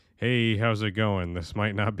hey, how's it going? This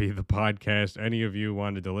might not be the podcast any of you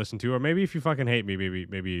wanted to listen to, or maybe if you fucking hate me,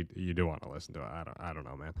 maybe you do want to listen to it. I don't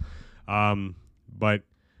know, man. But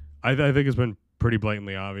I think it's been pretty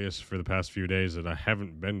blatantly obvious for the past few days that I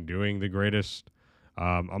haven't been doing the greatest.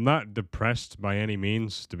 I'm not depressed by any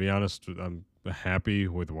means, to be honest. I'm happy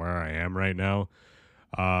with where I am right now.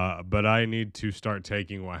 But I need to start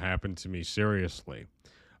taking what happened to me seriously.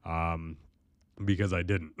 Um, because I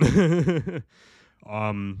didn't.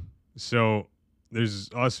 So there's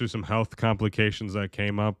also some health complications that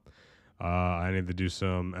came up. I need to do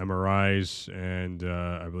some MRIs, and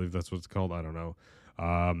I believe that's what it's called. I don't know.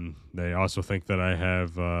 They also think that I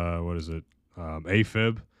have what is it?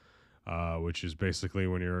 AFib, which is basically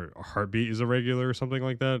when your heartbeat is irregular or something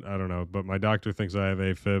like that. I don't know, but my doctor thinks I have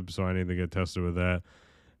AFib, so I need to get tested with that.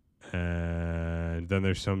 And then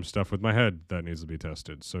there's some stuff with my head that needs to be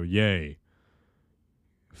tested. So yay.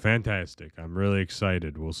 Fantastic. I'm really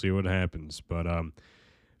excited. We'll see what happens. But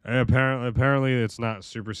apparently it's not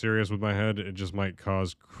super serious with my head. It just might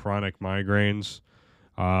cause chronic migraines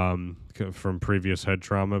from previous head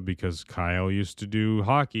trauma because Kyle used to do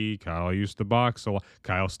hockey. Kyle used to box a lot.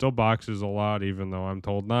 Kyle still boxes a lot, even though I'm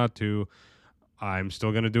told not to. I'm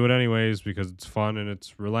still going to do it anyways because it's fun and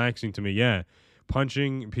it's relaxing to me. Yeah,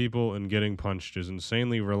 punching people and getting punched is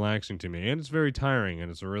insanely relaxing to me, and it's very tiring,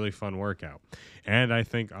 and it's a really fun workout. And I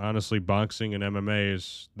think honestly, boxing and MMA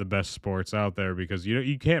is the best sports out there because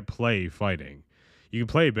you can't play fighting. You can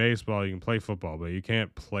play baseball, you can play football, but you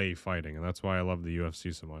can't play fighting, and that's why I love the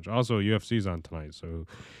UFC so much. Also, UFC's on tonight, so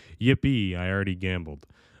yippee! I already gambled.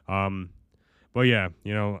 But yeah,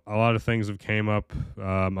 a lot of things have came up.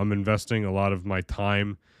 I'm investing a lot of my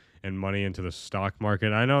time and money into the stock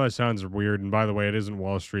market. I know that sounds weird, and by the way, it isn't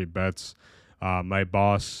Wall Street Bets. My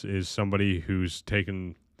boss is somebody who's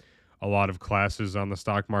taken a lot of classes on the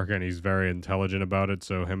stock market, and he's very intelligent about it.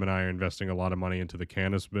 So him and I are investing a lot of money into the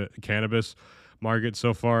cannabis market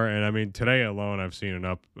so far. And I mean, today alone, I've seen it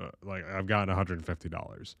up. I've gotten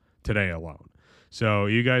 $150 today alone. So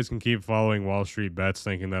you guys can keep following Wall Street Bets,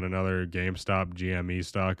 thinking that another GameStop GME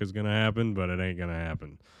stock is going to happen, but it ain't going to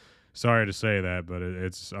happen. Sorry to say that, but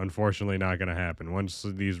it's unfortunately not going to happen. Once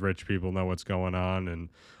these rich people know what's going on and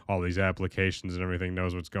all these applications and everything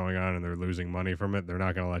knows what's going on and they're losing money from it, they're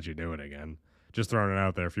not going to let you do it again. Just throwing it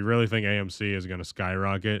out there. If you really think AMC is going to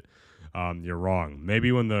skyrocket, you're wrong. Maybe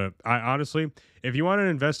honestly, if you want to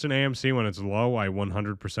invest in AMC when it's low, I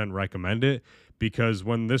 100% recommend it because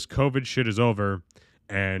when this COVID shit is over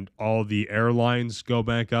and all the airlines go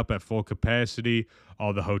back up at full capacity,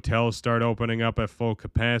 all the hotels start opening up at full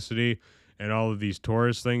capacity, and all of these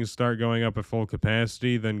tourist things start going up at full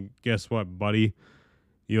capacity, then guess what, buddy?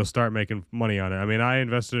 You'll start making money on it. I mean, I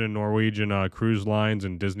invested in Norwegian cruise lines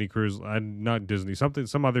and Disney cruise, not Disney,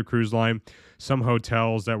 some other cruise line, some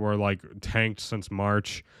hotels that were like tanked since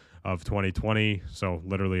March of 2020, so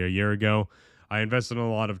literally a year ago. I invested in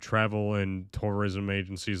a lot of travel and tourism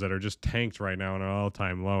agencies that are just tanked right now at an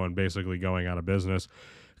all-time low and basically going out of business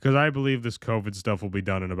because I believe this COVID stuff will be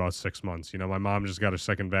done in about 6 months. My mom just got a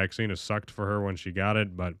second vaccine. It sucked for her when she got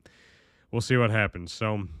it, but we'll see what happens.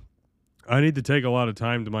 So I need to take a lot of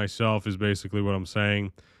time to myself is basically what I'm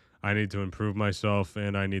saying. I need to improve myself,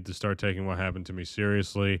 and I need to start taking what happened to me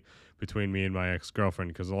seriously between me and my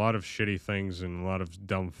ex-girlfriend because a lot of shitty things and a lot of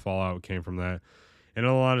dumb fallout came from that. In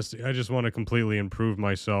all honesty, I just want to completely improve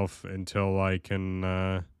myself until I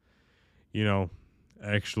can,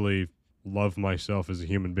 actually love myself as a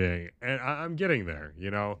human being. And I'm getting there,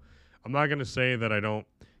 I'm not going to say that I don't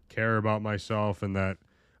care about myself and that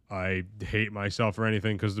I hate myself or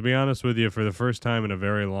anything, because to be honest with you, for the first time in a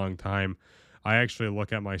very long time, I actually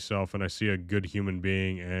look at myself and I see a good human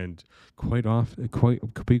being, and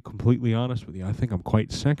to be completely honest with you, I think I'm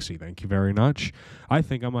quite sexy. Thank you very much. I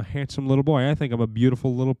think I'm a handsome little boy. I think I'm a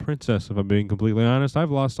beautiful little princess. If I'm being completely honest,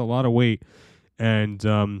 I've lost a lot of weight, and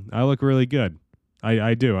I look really good.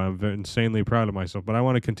 I do. I'm insanely proud of myself, but I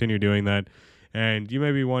want to continue doing that. And you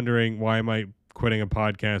may be wondering, why am I quitting a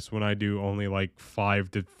podcast when I do only like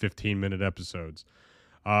 5 to 15-minute episodes?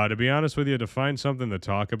 To be honest with you, to find something to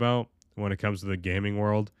talk about when it comes to the gaming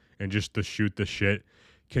world and just to shoot the shit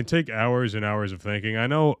can take hours and hours of thinking. I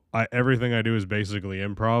know everything I do is basically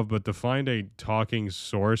improv, but to find a talking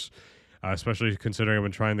source, especially considering I've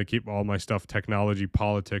been trying to keep all my stuff technology,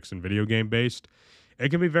 politics, and video game based, it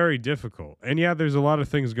can be very difficult. And yeah, there's a lot of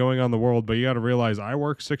things going on in the world, but you got to realize I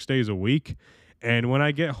work 6 days a week. And when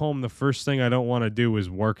I get home, the first thing I don't want to do is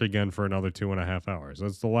work again for another 2.5 hours.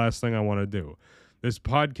 That's the last thing I want to do. This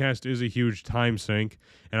podcast is a huge time sink,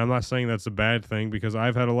 and I'm not saying that's a bad thing because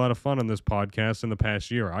I've had a lot of fun on this podcast in the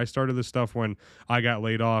past year. I started this stuff when I got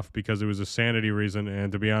laid off because it was a sanity reason,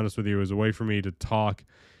 and to be honest with you, it was a way for me to talk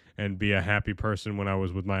and be a happy person when I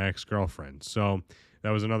was with my ex-girlfriend. So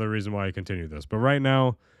that was another reason why I continued this. But right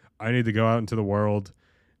now, I need to go out into the world,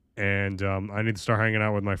 and I need to start hanging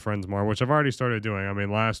out with my friends more, which I've already started doing. I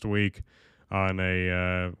mean, last week on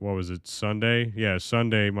a what was it, Sunday? Yeah,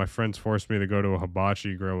 Sunday. My friends forced me to go to a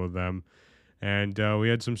hibachi grill with them, and we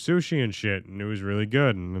had some sushi and shit, and it was really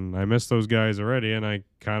good. And I miss those guys already, and I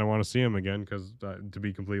kind of want to see them again because, to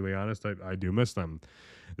be completely honest, I do miss them.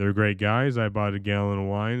 They're great guys. I bought a gallon of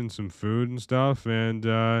wine and some food and stuff, and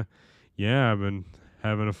yeah, I've been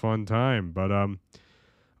having a fun time. But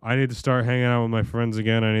I need to start hanging out with my friends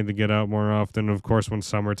again. I need to get out more often. Of course, when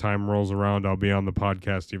summertime rolls around, I'll be on the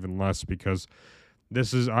podcast even less because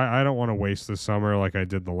I don't want to waste the summer like I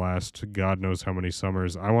did the last God knows how many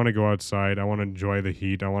summers. I want to go outside. I want to enjoy the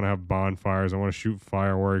heat. I want to have bonfires. I want to shoot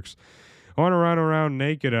fireworks. I want to run around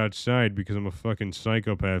naked outside because I'm a fucking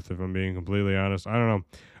psychopath, if I'm being completely honest. I don't know.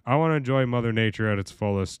 I want to enjoy Mother Nature at its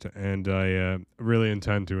fullest, and I really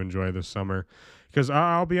intend to enjoy this summer. Because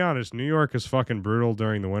I'll be honest, New York is fucking brutal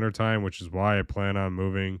during the wintertime, which is why I plan on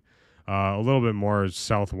moving a little bit more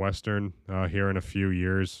southwestern here in a few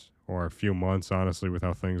years or a few months, honestly, with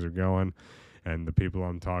how things are going and the people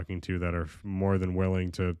I'm talking to that are more than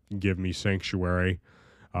willing to give me sanctuary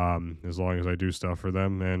as long as I do stuff for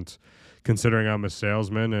them. And considering I'm a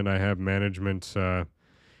salesman and I have management, I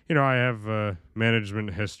have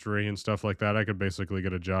management history and stuff like that, I could basically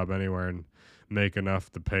get a job anywhere and make enough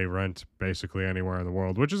to pay rent basically anywhere in the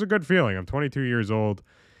world, which is a good feeling. I'm 22 years old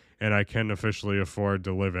and I can officially afford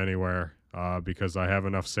to live anywhere because I have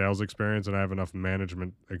enough sales experience and I have enough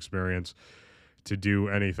management experience to do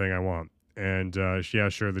anything I want. And yeah,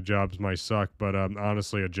 sure, the jobs might suck, but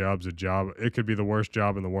honestly, a job's a job. It could be the worst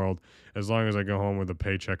job in the world. As long as I go home with a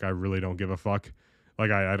paycheck, I really don't give a fuck.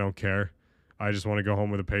 Like, I don't care. I just want to go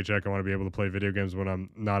home with a paycheck. I want to be able to play video games when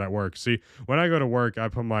I'm not at work. See, when I go to work, I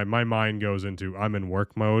put my mind goes into I'm in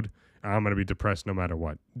work mode. I'm going to be depressed no matter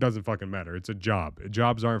what. Doesn't fucking matter. It's a job.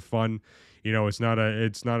 Jobs aren't fun. It's not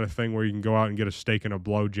a thing where you can go out and get a steak and a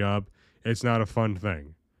blow job. It's not a fun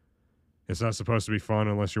thing. It's not supposed to be fun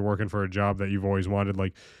unless you're working for a job that you've always wanted.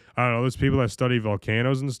 Like, I don't know, those people that study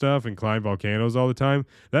volcanoes and stuff and climb volcanoes all the time.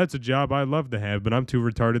 That's a job I'd love to have, but I'm too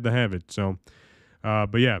retarded to have it. So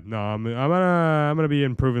but yeah, no, I'm gonna be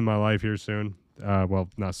improving my life here soon. Well,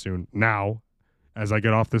 not soon. Now, as I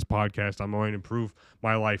get off this podcast, I'm going to improve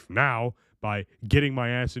my life now by getting my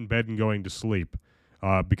ass in bed and going to sleep.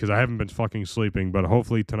 Because I haven't been fucking sleeping, but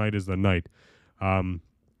hopefully tonight is the night.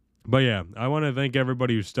 But yeah, I want to thank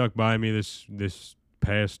everybody who stuck by me this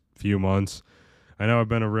past few months. I know I've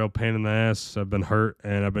been a real pain in the ass. I've been hurt,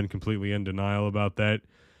 and I've been completely in denial about that.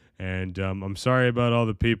 And I'm sorry about all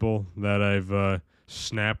the people that I've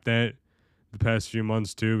snapped at the past few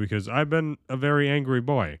months too, because I've been a very angry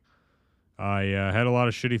boy. I had a lot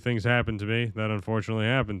of shitty things happen to me that unfortunately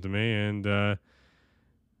happened to me, and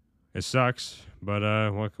it sucks. But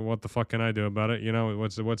what the fuck can I do about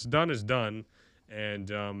it? What's done is done, and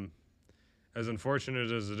as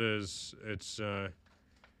unfortunate as it is, it's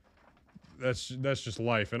that's just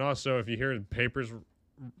life. And also, if you hear papers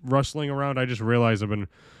rustling around, I just realized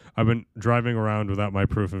I've been driving around without my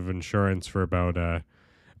proof of insurance for about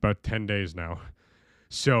 10 days now.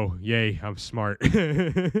 So, yay, I'm smart. But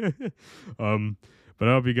I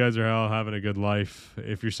hope you guys are all having a good life.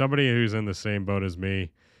 If you're somebody who's in the same boat as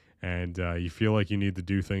me and you feel like you need to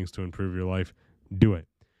do things to improve your life, do it.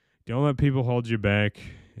 Don't let people hold you back.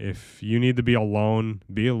 If you need to be alone,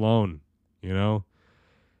 be alone. You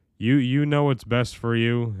know what's best for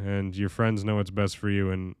you, and your friends know what's best for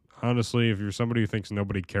you. And honestly, if you're somebody who thinks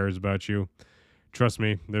nobody cares about you, trust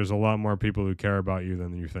me, there's a lot more people who care about you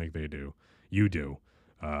than you think they do. You do.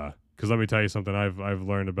 Because let me tell you something I've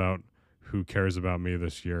learned about who cares about me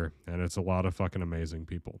this year, and it's a lot of fucking amazing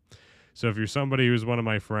people. So if you're somebody who's one of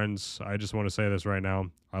my friends, I just want to say this right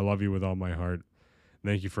now. I love you with all my heart.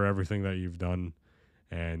 Thank you for everything that you've done.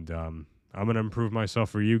 And I'm going to improve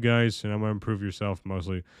myself for you guys, and I'm going to improve yourself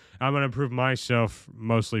mostly. I'm going to improve myself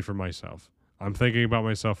mostly for myself. I'm thinking about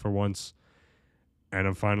myself for once, and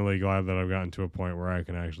I'm finally glad that I've gotten to a point where I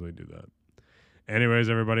can actually do that. Anyways,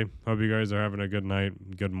 everybody, hope you guys are having a good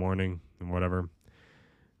night, good morning, and whatever.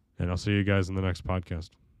 And I'll see you guys in the next podcast.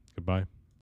 Goodbye.